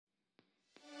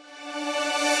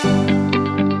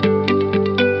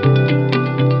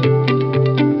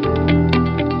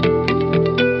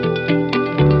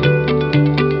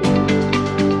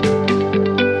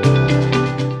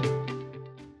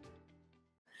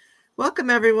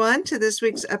Welcome, everyone, to this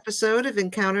week's episode of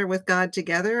Encounter with God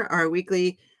Together, our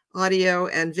weekly audio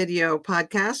and video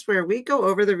podcast where we go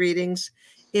over the readings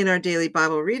in our daily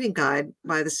Bible reading guide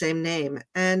by the same name.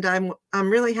 And I'm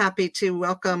really happy to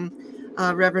welcome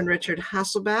Reverend Richard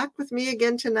Hasselback with me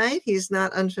again tonight. He's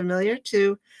not unfamiliar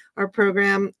to our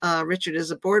program. Richard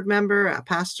is a board member, a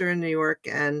pastor in New York,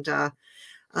 and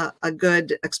a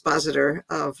good expositor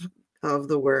of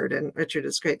the word. And Richard,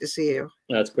 it's great to see you.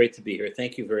 It's great to be here.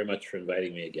 Thank you very much for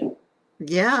inviting me again.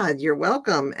 Yeah, you're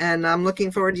welcome. And I'm looking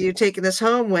forward to you taking us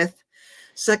home with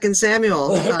 2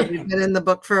 Samuel. We've been in the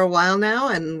book for a while now,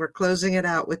 and we're closing it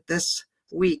out with this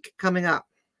week coming up.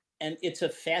 And it's a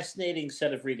fascinating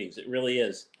set of readings. It really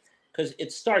is. Because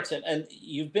it starts, and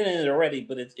you've been in it already,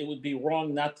 but it would be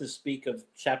wrong not to speak of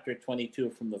chapter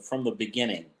 22 from the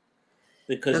beginning.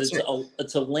 Because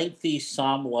it's a lengthy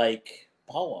psalm-like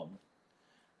poem.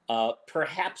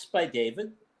 Perhaps by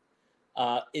David,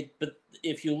 but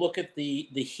if you look at the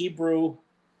Hebrew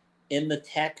in the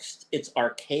text, it's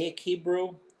archaic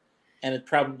Hebrew, and it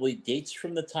probably dates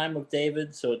from the time of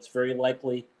David. So it's very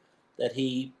likely that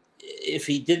if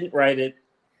he didn't write it,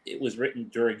 it was written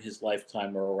during his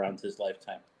lifetime or around his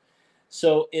lifetime.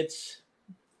 So it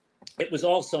was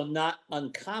also not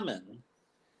uncommon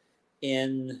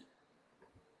in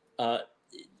the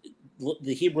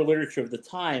Hebrew literature of the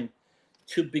time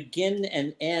to begin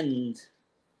and end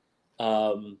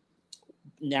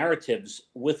narratives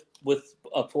with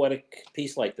a poetic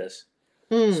piece like this.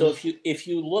 So if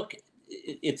you look,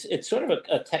 it's sort of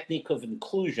a technique of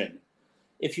inclusion.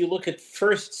 If you look at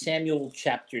 1 Samuel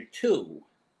chapter 2,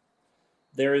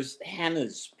 there's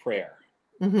Hannah's prayer,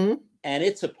 and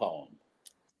it's a poem,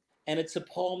 and it's a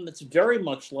poem that's very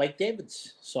much like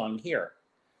David's song here.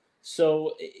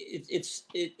 So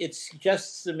it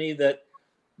suggests to me that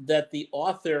the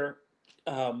author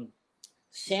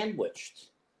sandwiched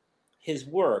his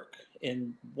work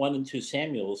in 1 and 2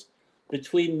 Samuels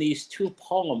between these two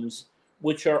poems,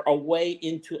 which are a way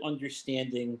into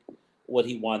understanding what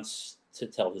he wants to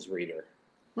tell his reader.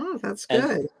 Oh, that's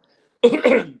good.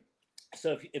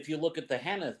 So if you look at the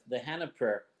Hannah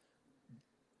prayer,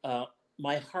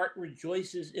 my heart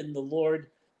rejoices in the Lord.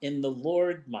 In the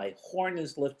Lord, my horn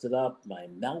is lifted up. My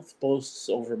mouth boasts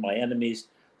over my enemies,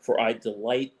 for I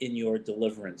delight in your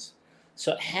deliverance.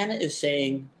 So Hannah is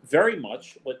saying very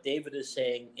much what David is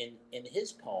saying in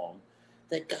his poem,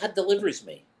 that God delivers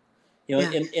me.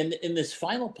 In this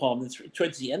final poem, it's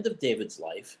towards the end of David's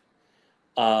life,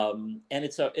 and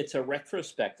it's a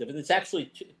retrospective, and it's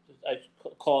actually I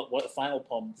call it a final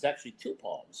poem. It's actually two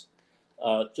poems,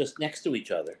 just next to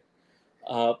each other.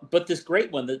 But this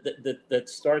great one that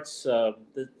starts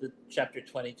the chapter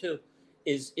 22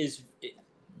 is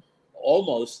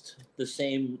almost the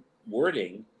same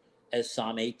wording as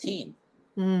Psalm 18.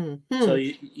 So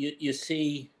you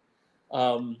see,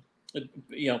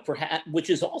 perhaps, which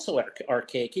is also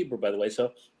archaic Hebrew, by the way.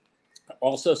 So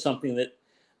also something that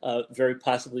very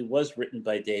possibly was written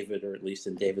by David, or at least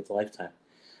in David's lifetime.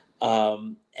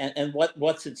 And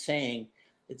what's it saying?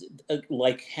 It's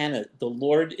like Hannah, the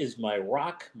Lord is my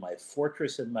rock, my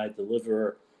fortress, and my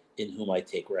deliverer, in whom I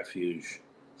take refuge.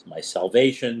 It's my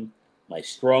salvation, my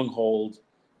stronghold.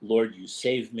 Lord, you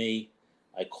save me.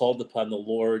 I called upon the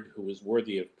Lord, who is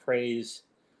worthy of praise,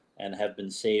 and have been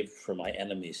saved from my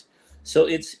enemies. So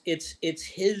it's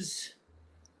his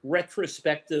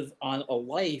retrospective on a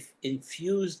life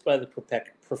infused by the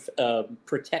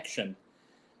protection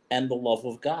and the love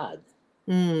of God.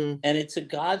 And it's a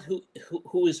God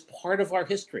who is part of our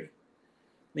history.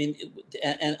 I mean,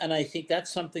 and I think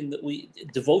that's something that we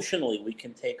devotionally we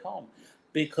can take home,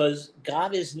 because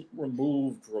God isn't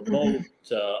removed, remote,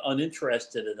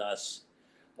 uninterested in us,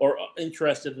 or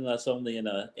interested in us only in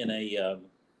a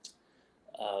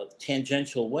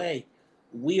tangential way.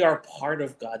 We are part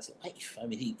of God's life. I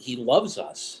mean, he loves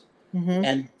us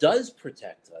and does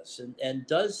protect us, and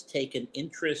does take an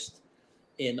interest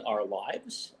in our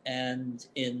lives and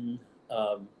in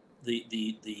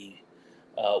the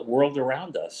world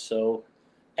around us. So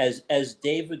as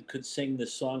David could sing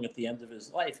this song at the end of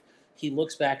his life, he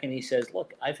looks back and he says,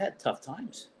 look, I've had tough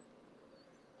times.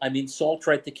 I mean, Saul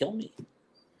tried to kill me.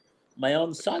 My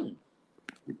own son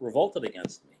revolted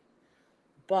against me.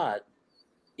 But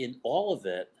in all of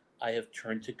it, I have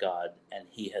turned to God, and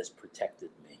he has protected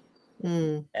me.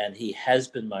 And he has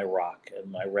been my rock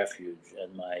and my refuge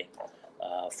and my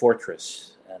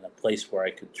fortress, and a place where I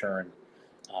could turn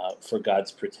for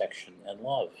God's protection and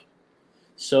love.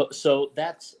 So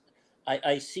that's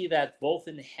I see that both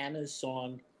in Hannah's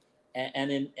song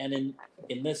and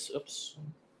in this. Oops,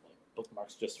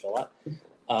 bookmarks just fell out.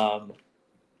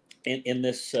 In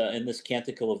this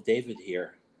Canticle of David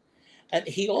here, And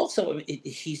he also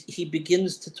he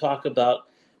begins to talk about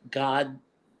God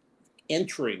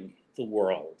entering the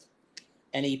world,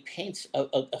 and he paints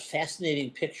a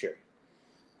fascinating picture.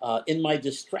 In my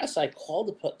distress, I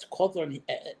called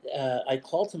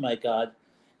to my God,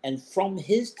 and from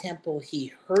his temple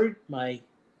he heard my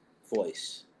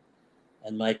voice,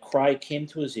 and my cry came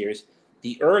to his ears.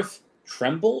 The earth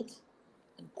trembled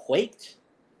and quaked,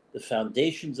 the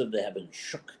foundations of the heaven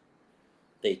shook.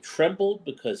 They trembled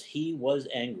because he was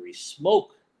angry.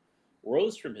 Smoke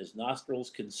rose from his nostrils,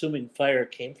 consuming fire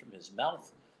came from his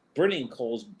mouth. Burning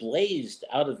coals blazed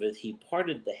out of it. He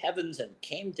parted the heavens and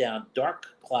came down. Dark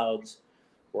clouds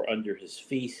were under his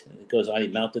feet. And it goes on, he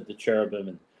mounted the cherubim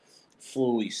and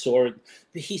flew, he soared.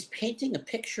 He's painting a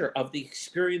picture of the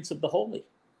experience of the holy.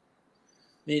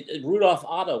 Rudolf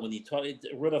Otto,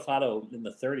 Rudolf Otto in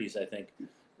the 30s, I think,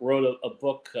 wrote a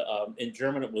book. In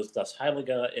German, it was Das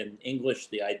Heilige. In English,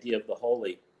 The Idea of the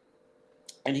Holy.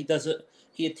 And he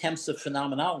attempts a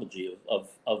phenomenology of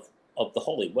the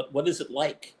holy. What is it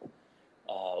like?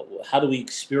 How do we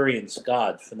experience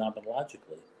God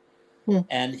phenomenologically?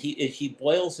 And he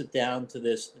boils it down to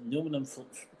this numinum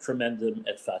tremendum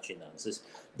et facinans,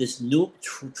 this new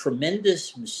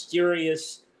tremendous,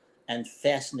 mysterious, and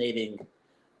fascinating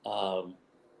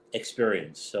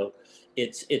experience. So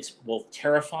it's both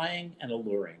terrifying and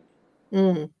alluring,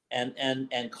 and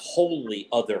wholly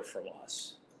other from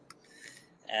us.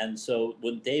 And so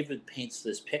when David paints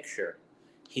this picture,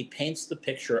 he paints the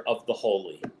picture of the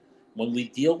holy. When we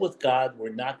deal with God, we're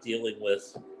not dealing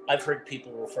with. I've heard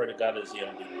people refer to God as the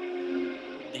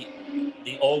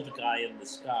old guy in the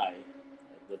sky.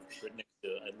 I live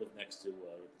next to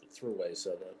the thruway,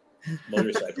 so the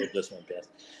motorcycle just went past.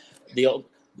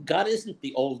 God isn't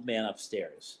the old man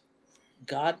upstairs.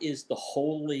 God is the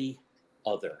holy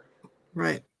other.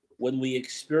 Right. When we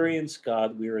experience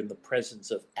God, we are in the presence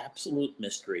of absolute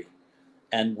mystery,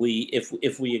 and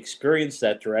if we experience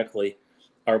that directly,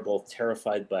 are both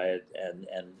terrified by it and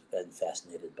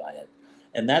fascinated by it.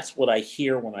 And that's what I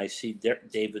hear when I see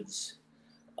David's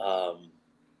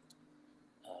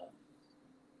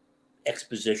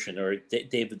exposition, or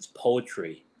David's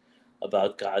poetry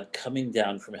about God coming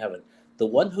down from heaven. The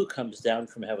one who comes down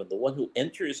from heaven, the one who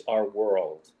enters our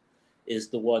world, is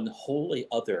the one wholly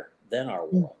other than our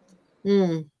world.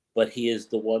 But he is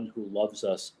the one who loves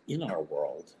us in our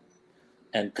world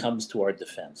and comes to our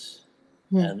defense.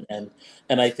 And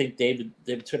I think David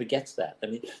sort of gets that. I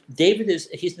mean,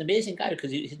 he's an amazing guy because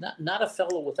he's not a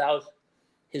fellow without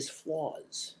his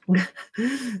flaws.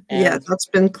 Yeah, that's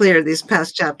been clear these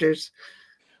past chapters.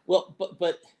 Well,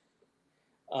 but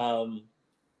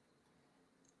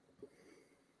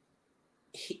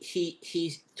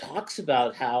he talks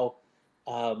about how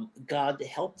God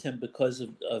helped him because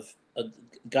of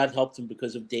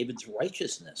David's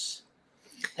righteousness.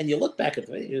 And you look back at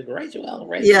the right, well,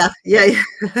 right? Yeah,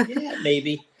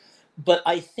 maybe. But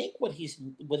I think what he's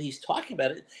talking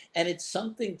about, and it's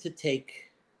something to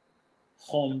take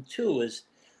home too, is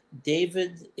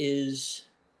David is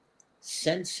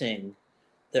sensing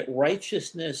that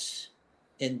righteousness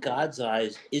in God's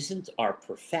eyes isn't our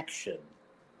perfection,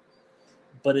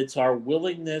 but it's our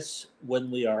willingness when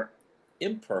we are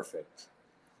imperfect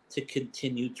to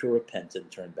continue to repent and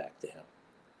turn back to him.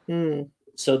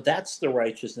 So that's the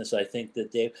righteousness, I think,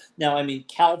 that Dave. Now, I mean,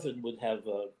 Calvin would have,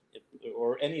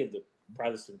 or any of the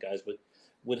Protestant guys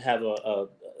would have a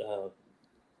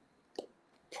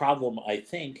problem, I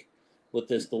think, with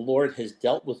this. The Lord has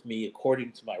dealt with me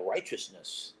according to my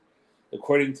righteousness,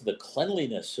 according to the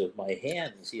cleanliness of my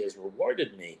hands. He has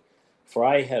rewarded me, for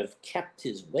I have kept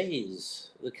his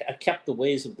ways. I kept the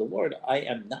ways of the Lord. I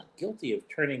am not guilty of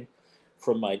turning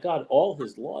from my God. All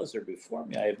his laws are before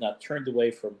me. I have not turned away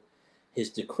from his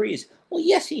decrees. Well,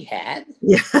 yes, he had.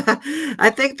 Yeah,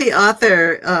 I think the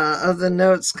author of the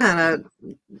notes kind of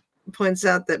points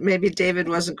out that maybe David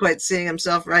wasn't quite seeing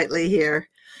himself rightly here,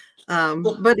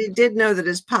 but he did know that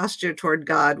his posture toward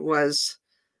God was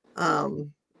I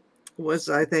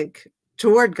think,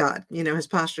 toward God. You know, his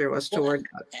posture was toward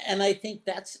God. And I think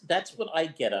that's what I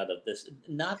get out of this.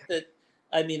 Not that,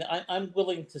 I mean, I'm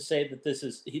willing to say that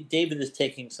David is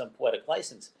taking some poetic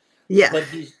license. Yeah, but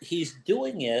he's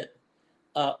doing it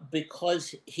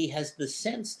because he has the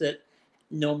sense that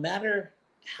no matter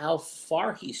how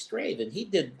far he strayed, and he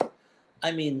did.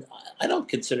 I mean, I don't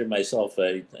consider myself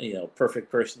a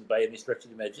perfect person by any stretch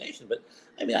of the imagination, but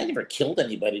I mean, I never killed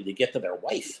anybody to get to their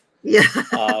wife. Yeah.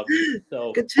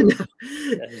 So good to know.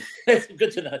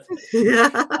 Good to know.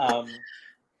 Yeah.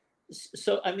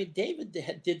 So I mean, David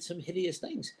did some hideous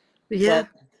things, yeah,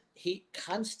 but he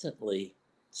constantly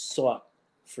sought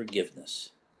forgiveness.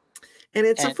 And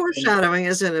it's a And foreshadowing,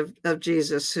 isn't it, of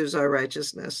Jesus, who's our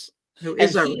righteousness, who and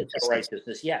is our he is our righteousness.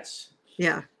 righteousness, yes.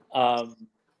 Yeah. Um,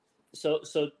 so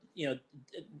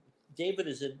David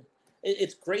is in.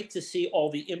 It's great to see all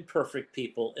the imperfect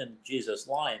people in Jesus'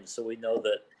 line, so we know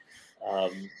that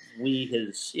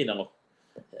we,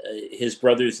 his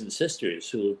brothers and sisters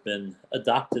who have been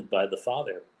adopted by the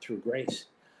Father through grace,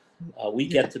 we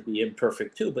get to be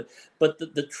imperfect too. But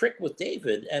the trick with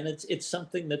David, and it's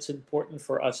something that's important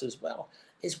for us as well,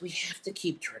 is we have to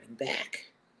keep turning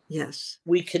back. Yes.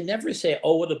 We can never say,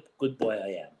 "Oh, what a good boy I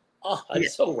am." Oh, I'm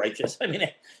so righteous. I mean,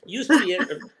 I used to be.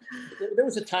 There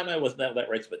was a time I wasn't that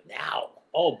righteous, but now,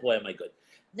 oh boy, am I good.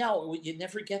 No, you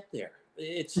never get there.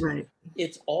 Right.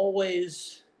 It's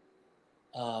always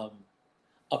a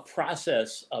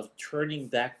process of turning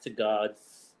back to God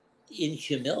in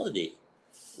humility,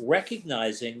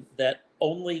 recognizing that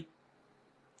only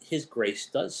His grace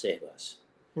does save us.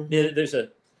 Mm-hmm. There's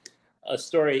a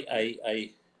story.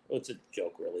 Well, it's a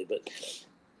joke, really, but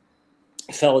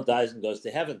a fellow dies and goes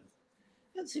to heaven.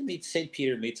 And St.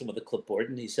 Peter meets him with a clipboard,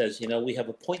 and he says, "We have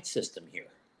a point system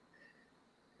here."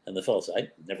 And the fellow says,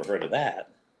 "I never heard of that."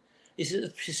 He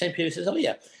says, St. Peter says, "Oh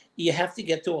yeah, you have to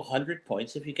get to 100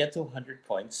 points. If you get to 100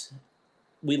 points,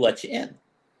 we let you in.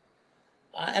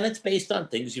 And it's based on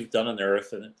things you've done on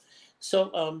earth. And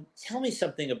so tell me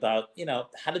something about,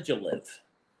 how did you live?"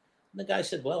 And the guy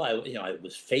said, "Well, I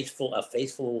was a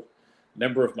faithful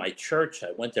member of my church.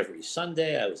 I went every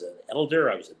Sunday. I was an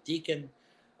elder. I was a deacon.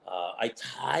 I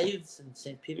tithed." And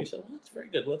St. Peter said, "Well, that's very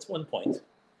good. Well, that's 1 point."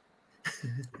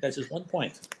 The guy says, 1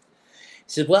 point. He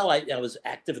said, "Well, I was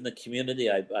active in the community.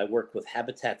 I worked with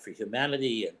Habitat for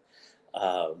Humanity, and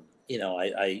I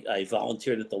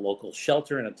volunteered at the local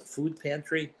shelter and at the food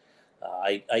pantry.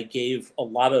 I gave a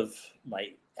lot of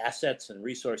my assets and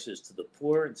resources to the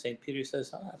poor." And St. Peter says,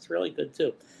 "Oh, that's really good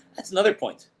too. That's another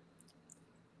point."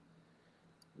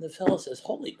 And the fellow says,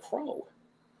 "Holy crow.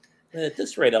 And at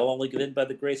this rate, I'll only get in by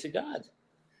the grace of God."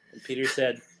 And Peter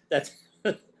said, "That's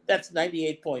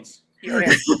 98 points. You're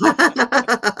in."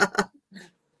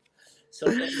 So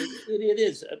it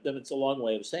is. It's a long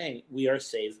way of saying we are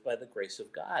saved by the grace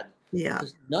of God. Yeah.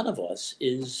 Because none of us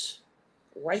is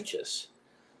righteous.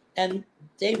 And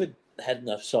David had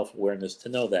enough self-awareness to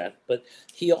know that. But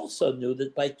he also knew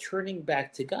that by turning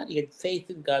back to God, he had faith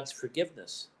in God's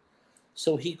forgiveness.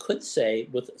 So he could say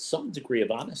with some degree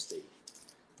of honesty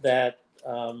that,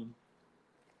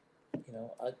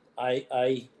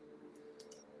 I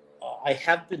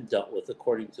have been dealt with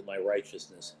according to my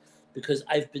righteousness, because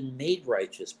I've been made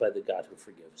righteous by the God who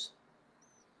forgives.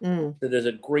 So there's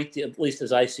a great deal, at least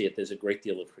as I see it, there's a great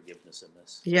deal of forgiveness in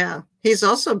this. Yeah. He's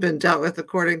also been dealt with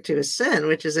according to his sin,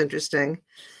 which is interesting.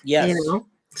 Yes.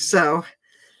 So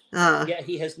yeah,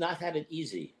 he has not had it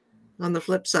easy. On the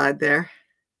flip side there.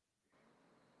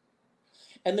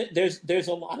 And there's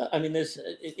a lot of, there's,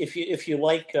 if you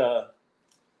like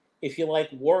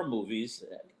war movies,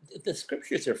 the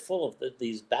scriptures are full of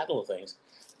these battle things.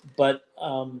 But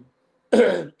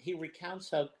he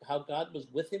recounts how God was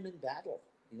with him in battle.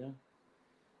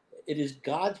 It is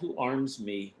God who arms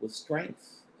me with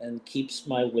strength and keeps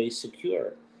my way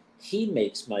secure. He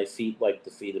makes my feet like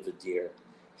the feet of a deer.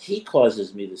 He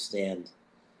causes me to stand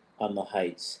on the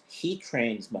heights. He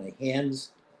trains my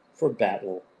hands for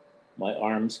battle. My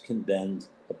arms can bend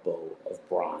a bow of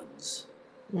bronze.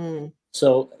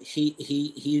 So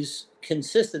he's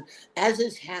consistent, as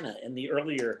is Hannah in the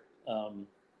earlier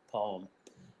poem.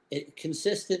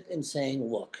 Consistent in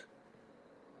saying, "Look,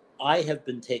 I have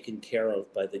been taken care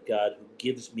of by the God who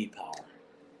gives me power.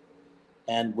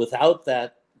 And without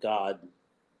that God,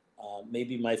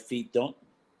 maybe my feet don't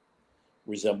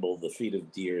resemble the feet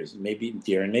of deer, and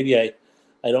maybe I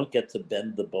don't get to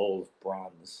bend the bow of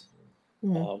bronze.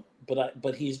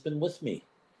 But he's been with me,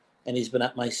 and he's been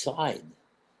at my side,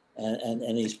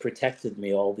 and he's protected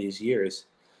me all these years.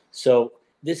 So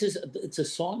it's a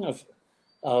song of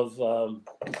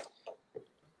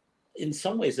in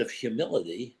some ways of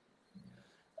humility.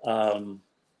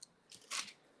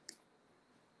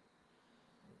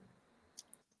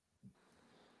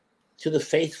 To the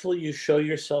faithful, you show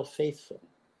yourself faithful.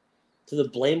 To the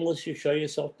blameless, you show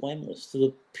yourself blameless. To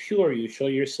the pure, you show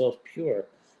yourself pure.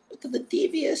 But to the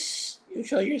devious, you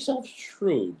show yourself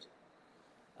shrewd.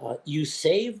 You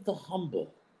save the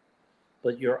humble,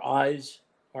 but your eyes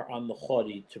are on the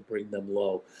haughty to bring them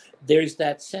low. There's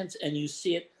that sense, and you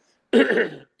see it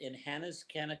in Hannah's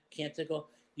canticle.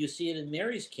 You see it in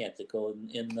Mary's canticle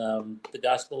in the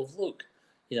Gospel of Luke.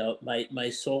 My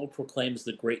soul proclaims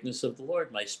the greatness of the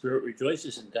Lord. My spirit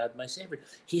rejoices in God, my Savior.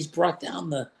 He's brought down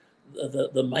the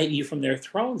mighty from their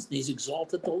thrones, and he's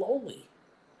exalted the lowly.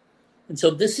 And so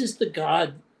this is the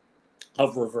God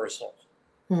of reversal.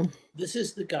 Hmm. This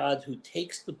is the God who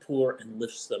takes the poor and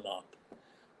lifts them up,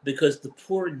 because the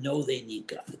poor know they need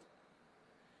God.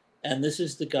 And this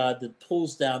is the God that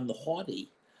pulls down the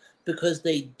haughty because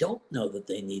they don't know that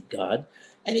they need God.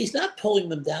 And he's not pulling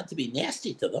them down to be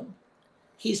nasty to them.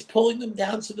 He's pulling them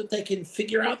down so that they can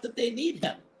figure out that they need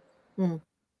him. Hmm.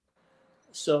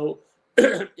 So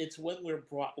it's when we're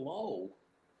brought low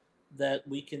that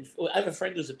we can. I have a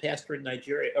friend who's a pastor in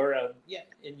Nigeria, or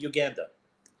in Uganda.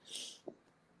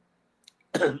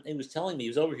 He was telling me, he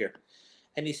was over here,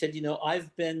 and he said,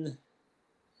 I've been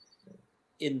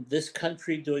in this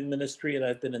country doing ministry, and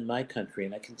I've been in my country,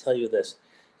 and I can tell you this.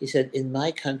 He said, in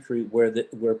my country,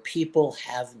 where people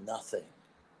have nothing,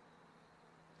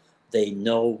 they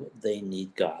know they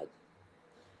need God.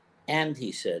 And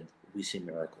he said, we see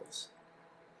miracles.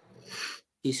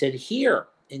 He said, here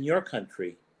in your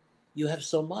country, you have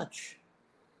so much,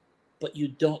 but you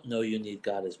don't know you need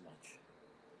God as much.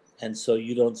 And so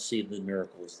you don't see the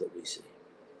miracles that we see.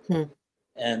 Hmm.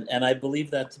 And I believe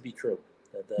that to be true.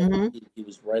 That he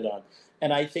was right on.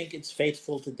 And I think it's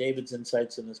faithful to David's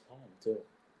insights in this poem, too.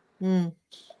 Hmm.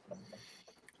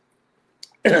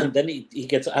 Then he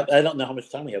gets, I don't know how much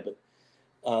time we have, but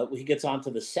he gets on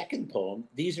to the second poem.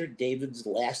 These are the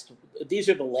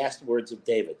last words of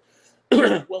David.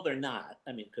 Well, they're not.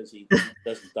 I mean, because he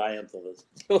doesn't die until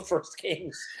the First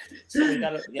Kings. So we got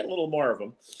to get a little more of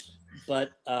them.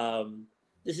 But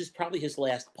this is probably his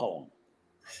last poem.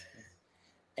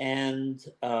 And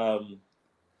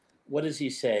what does he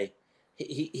say?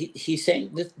 He's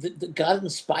saying that God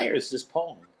inspires this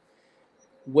poem.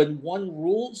 When one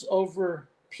rules over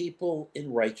people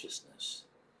in righteousness.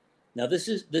 Now, this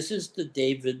is the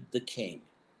David the king,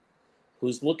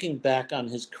 who's looking back on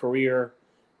his career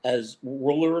as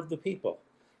ruler of the people.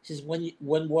 He says,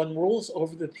 when one rules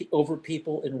over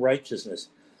people in righteousness,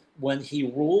 when he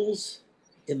rules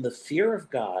in the fear of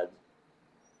God,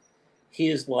 he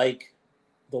is like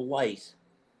the light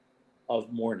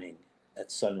of morning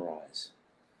at sunrise,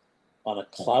 on a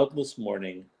cloudless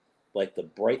morning, like the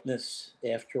brightness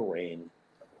after rain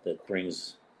that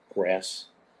brings grass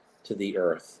to the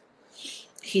earth.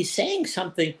 He's saying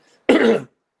something.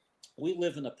 We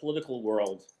live in a political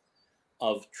world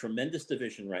of tremendous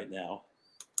division right now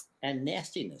and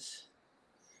nastiness.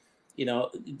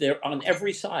 They're on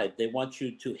every side. They want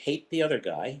you to hate the other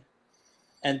guy.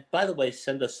 And by the way,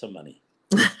 send us some money.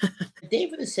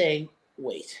 David is saying,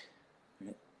 wait,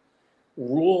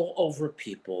 rule over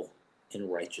people in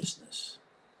righteousness.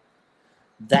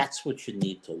 That's what you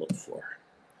need to look for.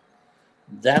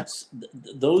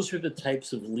 Those are the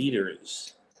types of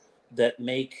leaders that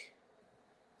make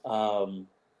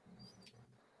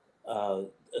that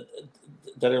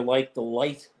are like the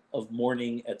light of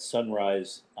morning at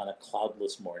sunrise on a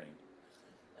cloudless morning.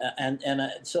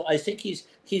 So I think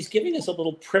he's giving us a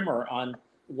little primer on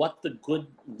what the good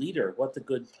leader, what the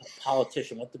good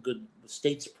politician, what the good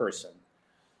statesperson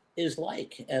is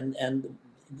like, and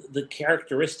the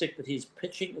characteristic that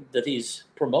he's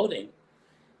promoting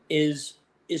is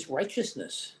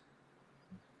righteousness.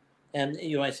 And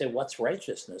you might say, what's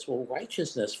righteousness? Well,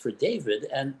 righteousness for David,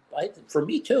 and for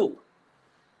me too,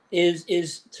 is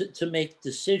to make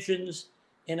decisions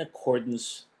in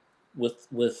accordance with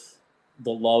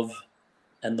the love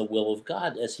and the will of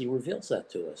God as he reveals that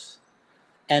to us,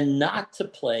 and not to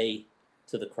play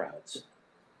to the crowds,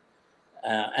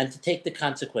 and to take the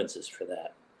consequences for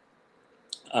that.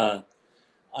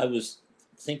 I was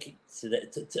thinking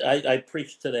today, I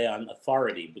preached today on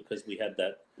authority because we had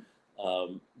that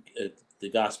the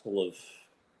Gospel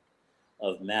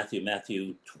of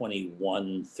Matthew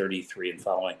 21:33 and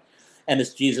following, and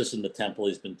it's Jesus in the temple.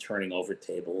 He's been turning over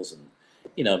tables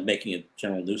and making a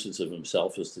general nuisance of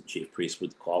himself, as the chief priest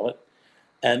would call it.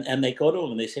 And they go to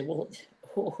him and they say, well,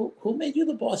 who made you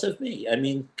the boss of me? I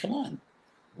mean, come on.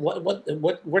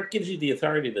 What gives you the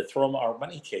authority to throw our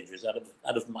money changers out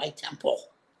of my temple?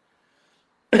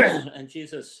 And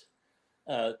Jesus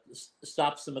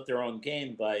stops them at their own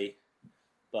game by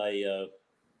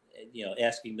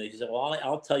asking them. He said, well,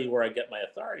 I'll tell you where I get my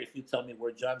authority if you tell me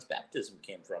where John's baptism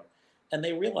came from. And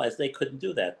they realized they couldn't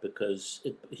do that because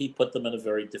he put them in a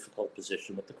very difficult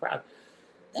position with the crowd.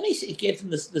 Then he gave them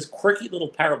this quirky little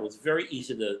parable. It's very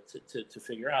easy to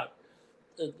figure out.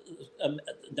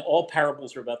 All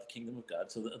parables are about the kingdom of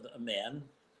God. So a man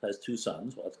has two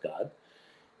sons. Well, that's God.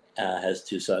 Has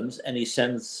two sons, and he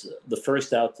sends the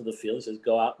first out to the field. He says,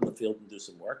 go out in the field and do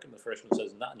some work. And the first one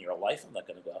says, not in your life. I'm not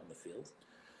going to go out in the field.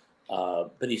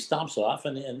 But he stomps off,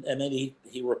 and then he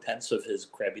repents of his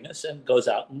crabbiness and goes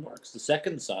out and works. The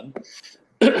second son,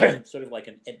 sort of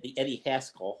like the Eddie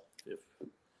Haskell, if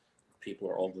people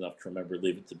are old enough to remember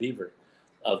Leave It to Beaver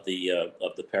of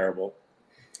the parable.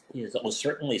 He says, "Oh,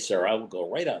 certainly, sir, I will go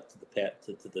right out to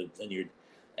the vineyard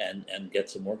and get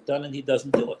some work done." And he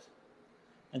doesn't do it.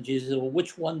 And Jesus said, "Well,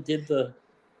 which one did the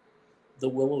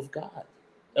will of God,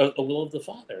 the will of the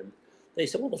Father?" And they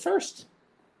said, "Well, the first.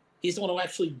 He's the one who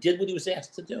actually did what he was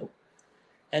asked to do."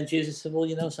 And Jesus said, "Well,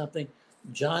 you know something?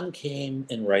 John came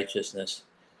in righteousness,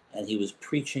 and he was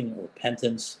preaching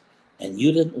repentance, and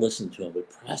you didn't listen to him. But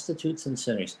prostitutes and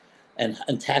sinners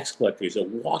and tax collectors are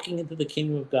walking into the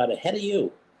kingdom of God ahead of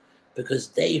you, because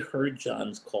they heard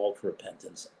John's call to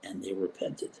repentance and they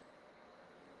repented."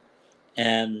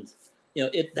 And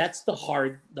that's the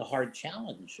hard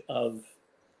challenge of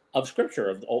Scripture,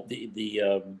 of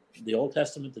the Old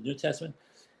Testament, the New Testament.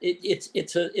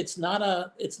 It's not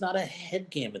a head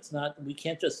game. It's not, we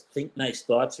can't just think nice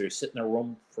thoughts or sit in a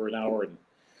room for an hour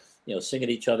and sing at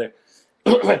each other,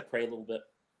 pray a little bit.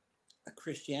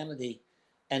 Christianity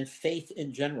and faith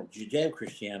in general,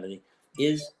 Judeo-Christianity,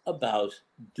 is about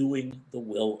doing the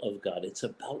will of God. It's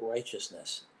about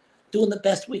righteousness, doing the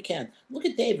best we can. Look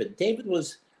at David. David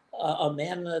was a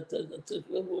man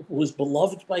who was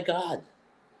beloved by God,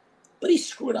 but he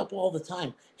screwed up all the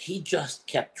time. He just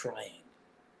kept trying.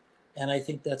 And I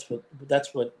think that's what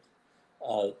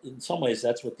in some ways,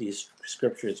 that's what these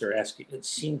scriptures are asking. It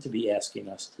seem to be asking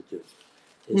us to do,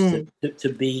 is to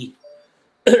be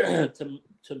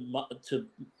to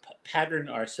pattern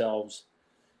ourselves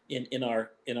in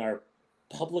our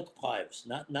public lives,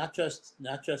 not just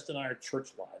in our church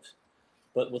lives,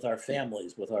 but with our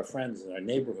families, with our friends, in our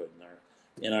neighborhood,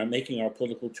 in our making our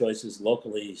political choices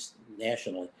locally,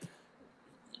 nationally.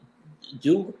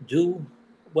 Do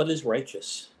what is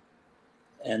righteous,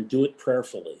 and do it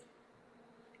prayerfully,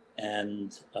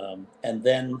 and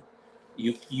then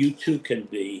you too can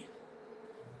be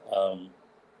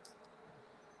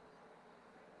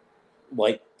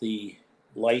like the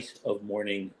light of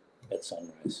morning at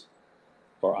sunrise,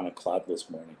 or on a cloudless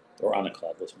morning.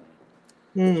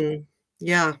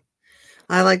 Yeah,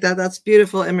 I like that. That's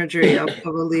beautiful imagery of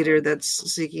a leader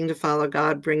that's seeking to follow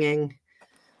God, bringing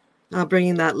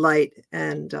that light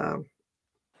and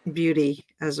beauty,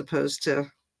 as opposed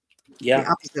to the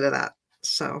opposite of that.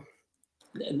 So,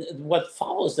 and what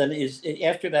follows then is,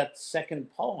 after that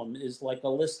second poem, is like a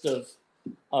list of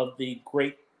the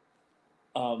great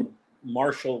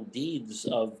martial deeds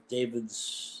of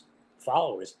David's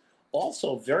followers.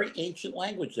 Also, very ancient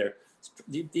language there.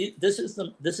 This is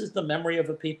the memory of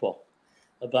a people.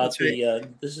 About right.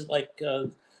 This is like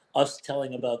us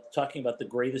talking about the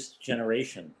greatest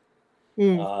generation,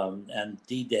 and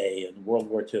D-Day and World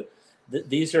War II.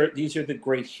 These are the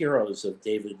great heroes of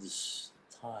David's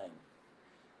time.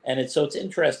 And it's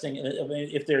interesting. I mean,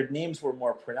 if their names were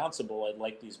more pronounceable, I'd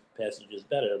like these passages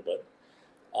better.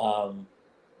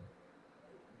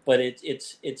 But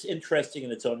it's interesting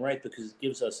in its own right, because it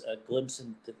gives us a glimpse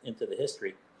into the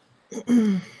history.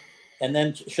 And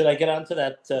then, should I get on to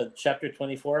that chapter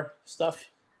 24 stuff?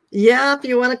 Yeah, if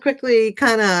you want to quickly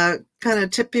kind of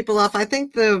tip people off. I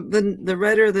think the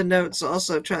writer of the notes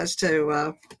also tries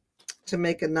to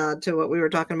make a nod to what we were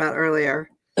talking about earlier.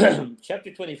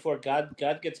 Chapter 24,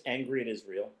 God gets angry at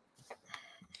Israel,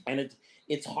 and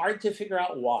it's hard to figure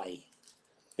out why,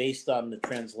 based on the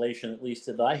translation, at least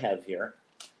that I have here,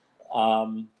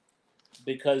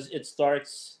 because it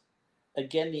starts,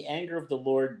 again, the anger of the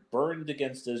Lord burned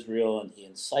against Israel, and he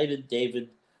incited David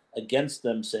against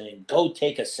them, saying, "Go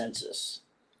take a census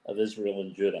of Israel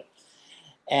and Judah."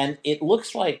 And it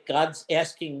looks like God's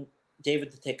asking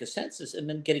David to take a census and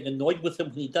then getting annoyed with him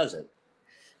when he does it.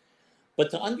 But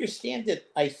to understand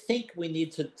it, I think we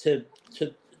need to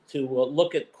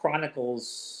look at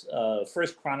Chronicles, 1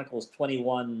 Chronicles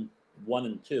 21, 1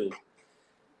 and 2,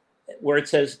 where it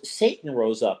says, Satan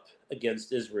rose up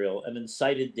against Israel and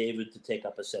incited David to take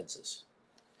up a census.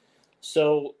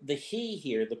 So the he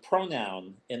here, the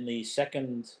pronoun in the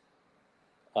second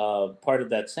part of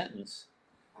that sentence,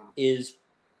 is,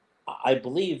 I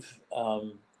believe,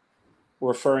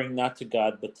 referring not to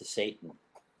God but to Satan.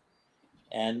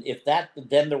 And if that,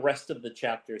 then the rest of the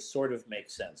chapter sort of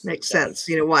makes sense. Makes sense.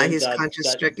 Why he's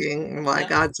conscience-stricken and why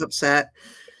God's upset.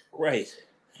 Right.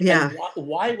 Yeah. And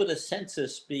why would a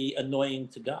census be annoying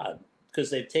to God?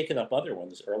 Because they've taken up other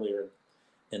ones earlier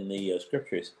in the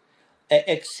scriptures.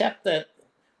 Except that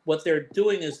what they're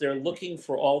doing is they're looking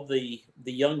for all the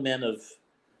young men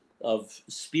of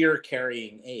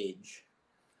spear-carrying age.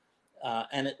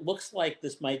 And it looks like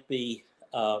this might be...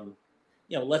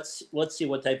 let's see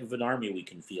what type of an army we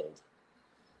can field,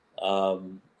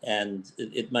 and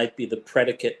it might be the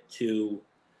predicate to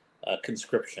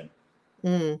conscription,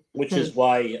 which is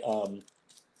why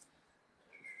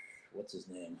what's his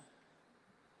name?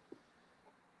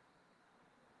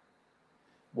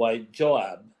 Why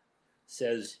Joab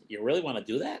says, "You really want to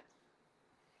do that?"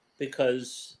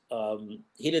 Because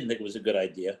he didn't think it was a good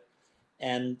idea,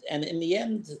 and in the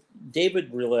end,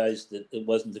 David realized that it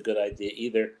wasn't a good idea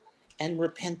either, and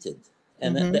repented.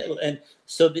 And and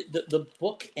so the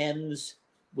book ends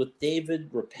with David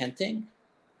repenting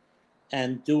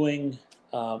and doing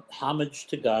homage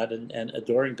to God and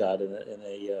adoring God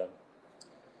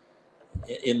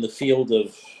in the field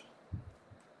of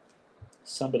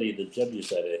somebody, the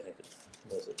Jebusite, I think it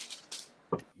was it.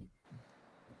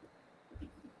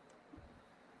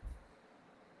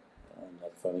 I'm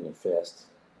not finding it fast.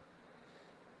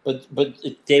 But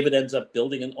David ends up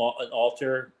building an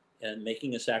altar and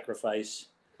making a sacrifice,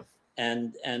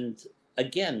 and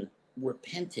again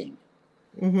repenting.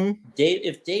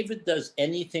 If David does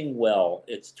anything well,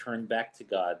 it's turn back to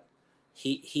God.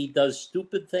 He does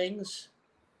stupid things,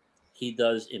 he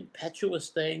does impetuous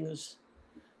things,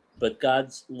 but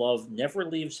God's love never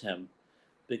leaves him,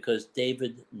 because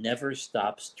David never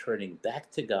stops turning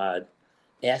back to God,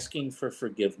 asking for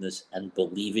forgiveness and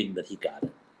believing that he got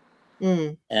it.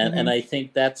 And I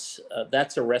think that's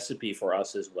a recipe for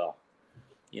us as well.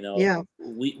 You know,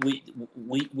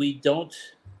 we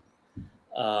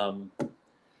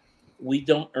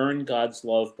don't earn God's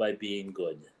love by being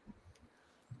good,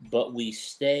 but we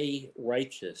stay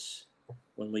righteous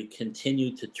when we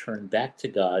continue to turn back to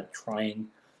God, trying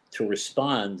to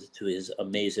respond to his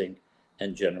amazing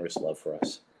and generous love for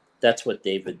us. That's what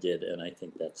David did, and I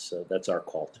think that's our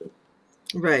call too.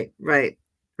 Right.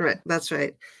 That's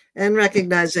right. And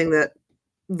recognizing that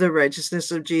the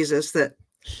righteousness of Jesus that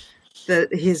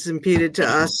he's imputed to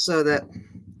us, so that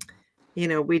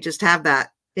we just have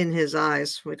that in his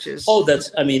eyes, which is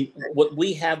what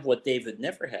we have, what David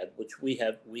never had, which we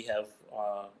have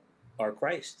our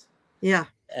Christ. Yeah.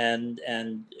 And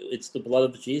it's the blood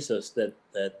of Jesus that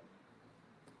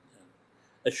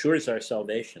assures our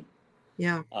salvation.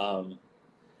 Yeah.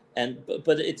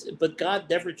 But God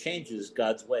never changes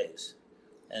God's ways,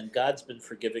 and God's been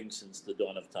forgiving since the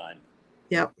dawn of time.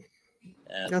 Yep.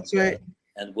 And that's right.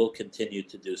 And will continue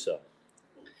to do so.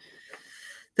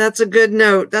 That's a good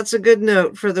note. That's a good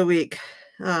note for the week,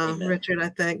 Richard. I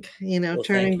think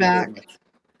turning back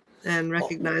and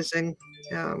recognizing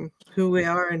who we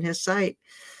are in his sight.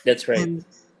 That's right.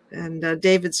 And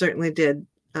David certainly did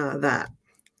that.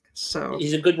 So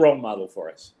he's a good role model for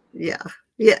us. Yeah.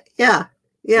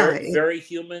 Very, very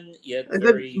human, yet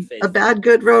very faithful. A bad,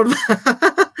 good role model.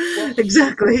 Well,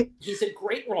 exactly. He's a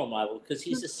great role model because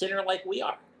he's a sinner like we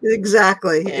are.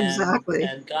 Exactly.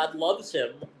 And God loves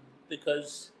him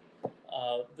because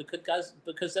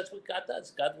that's what God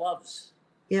does. God loves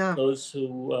those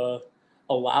who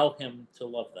allow him to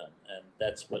love them, and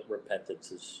that's what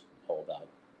repentance is all about.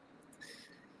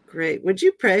 Great. Would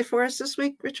you pray for us this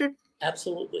week, Richard?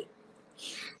 Absolutely.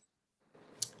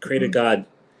 Creator God,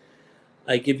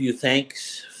 I give you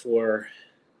thanks for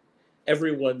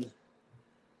everyone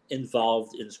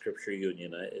involved in Scripture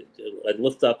Union. I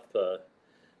lift up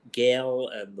Gail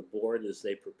and the board as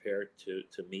they prepare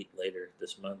to meet later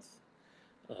this month.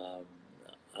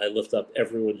 I lift up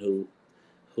everyone who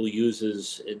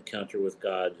uses Encounter with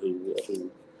God,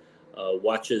 who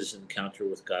watches Encounter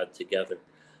with God together.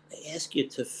 I ask you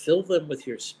to fill them with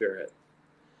your Spirit,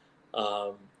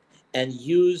 and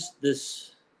use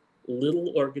this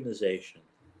little organization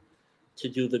to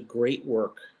do the great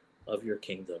work of your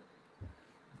kingdom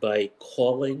by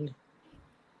calling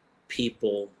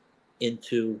people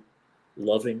into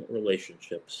loving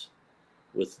relationships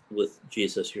with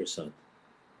Jesus, your Son,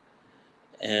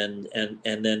 and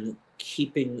then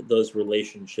keeping those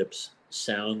relationships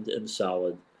sound and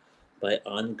solid by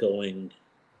ongoing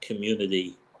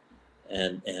community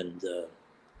and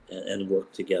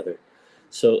work together.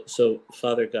 So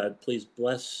Father God, please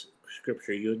bless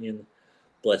Scripture Union,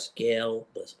 bless Gail,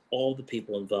 bless all the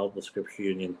people involved with Scripture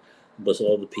Union, bless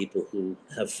all the people who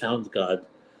have found God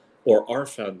or are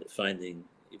finding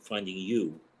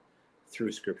you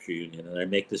through Scripture Union. And I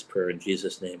make this prayer in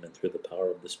Jesus' name and through the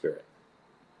power of the Spirit.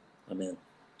 Amen.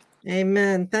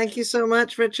 Amen. Thank you so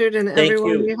much, Richard, and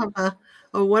everyone. You have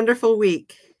a wonderful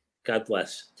week. God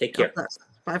bless. Take care.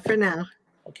 Bye for now.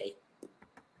 Okay.